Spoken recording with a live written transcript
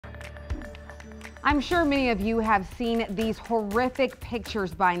I'm sure many of you have seen these horrific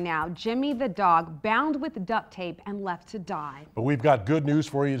pictures by now. Jimmy the dog bound with duct tape and left to die. But we've got good news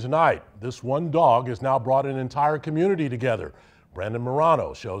for you tonight. This one dog has now brought an entire community together. Brandon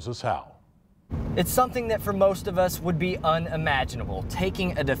Morano shows us how. It's something that for most of us would be unimaginable,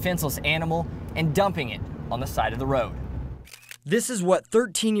 taking a defenseless animal and dumping it on the side of the road. This is what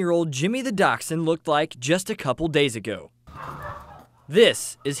 13-year-old Jimmy the Dachshund looked like just a couple days ago.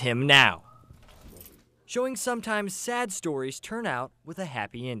 This is him now. Showing sometimes sad stories turn out with a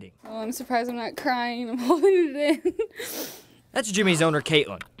happy ending. Oh, I'm surprised I'm not crying. I'm holding it in. That's Jimmy's owner,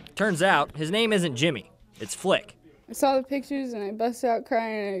 Caitlin. Turns out his name isn't Jimmy, it's Flick. I saw the pictures and I busted out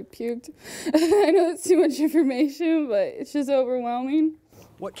crying and I puked. I know it's too much information, but it's just overwhelming.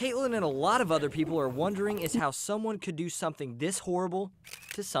 What Caitlin and a lot of other people are wondering is how someone could do something this horrible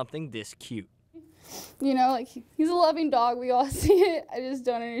to something this cute. You know, like, he's a loving dog. We all see it. I just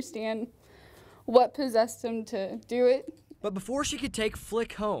don't understand what possessed him to do it. But before she could take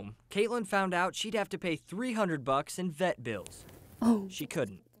Flick home, Caitlin found out she'd have to pay $300 in vet bills. Oh. She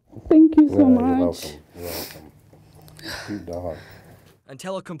couldn't. Thank you so much. You're welcome. You're welcome. Cute dog.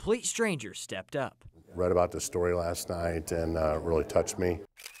 Until a complete stranger stepped up. Read about this story last night and really touched me.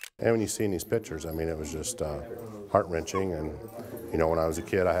 And when you see these pictures, I mean, it was just heart-wrenching. And, you know, when I was a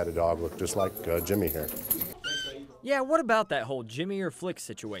kid, I had a dog look just like Jimmy here. Yeah, what about that whole Jimmy or Flick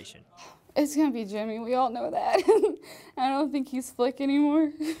situation? It's gonna be Jimmy. We all know that. I don't think he's Flick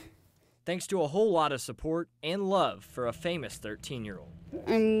anymore. Thanks to a whole lot of support and love for a famous 13-year-old.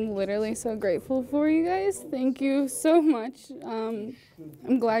 I'm literally so grateful for you guys. Thank you so much. I'm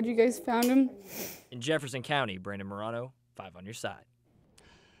glad you guys found him. In Jefferson County, Brandon Morano, 5 on your side.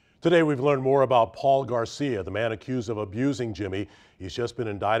 Today we've learned more about Paul Garcia, the man accused of abusing Jimmy. He's just been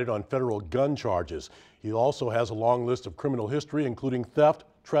indicted on federal gun charges. He also has a long list of criminal history, including theft,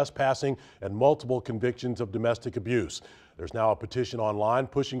 trespassing, and multiple convictions of domestic abuse. There's now a petition online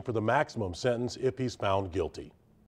pushing for the maximum sentence if he's found guilty.